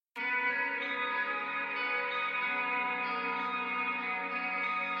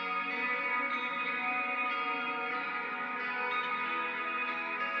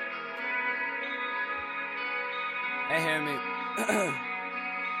can't hear me.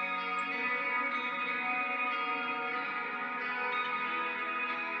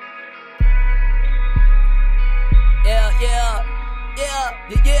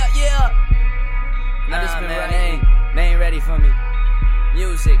 Yeah. I just been running. They ain't ready for me.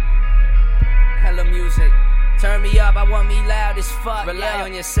 Music, hella music. Turn me up, I want me loud as fuck. Rely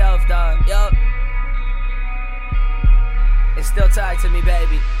on yourself, dog. Yup. It's still tied to me,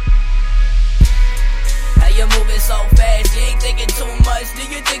 baby. How you moving so fast? You ain't thinking too much. Do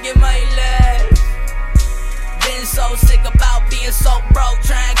you think it might last? Been so sick about being so broke.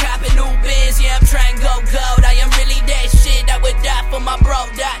 Trying to cop a new biz. Yeah, I'm trying to go gold. I am really that shit. I would die for my bro.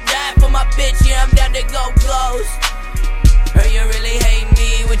 Die for my bitch. Yeah, I'm down to go close. Heard you really hate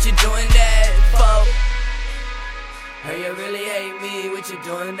me. What you doing that for? Heard you really hate me. What you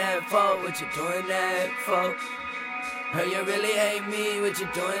doing that for? What you doing that for? Heard you really hate me, what you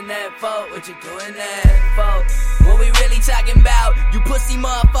doing that for? What you doing that for? What we really talking about? You pussy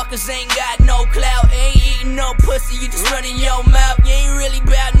motherfuckers ain't got no clout. Ain't eating no pussy, you just running your mouth. You ain't really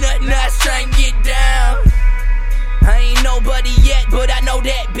about nothing, I was trying to get down. I ain't nobody yet, but I know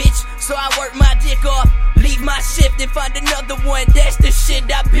that bitch. So I work my dick off, leave my shift and find another one. That's the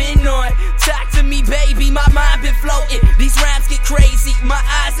shit I've been on. Talk to me, baby, my mind been floating. These rhymes get crazy, my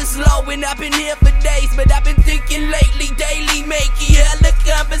eyes are slow. And I've been here for days, but I've been thinking lately. Daily making hella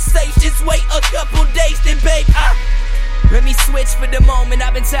conversations. Wait a couple days, then babe, let me switch for the moment.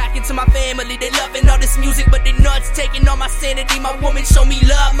 I've been talking to my family. They loving all this music, but they nuts taking all my sanity. My woman show me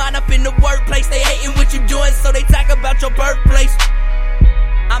love, mine up in the workplace. They hating what you doing, so they talk about your birthplace.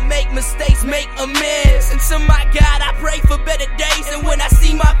 I make mistakes, make amends. And to my God, I pray for better days. And when I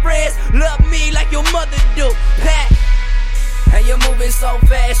see my friends love me like your mother do, Pat. And you're moving so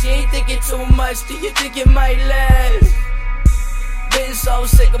fast, you ain't thinking too much. Do you think it might last? Been so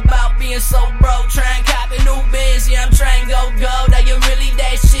sick about being so broke. Trying to cop a new biz, yeah, I'm trying to go gold. Now you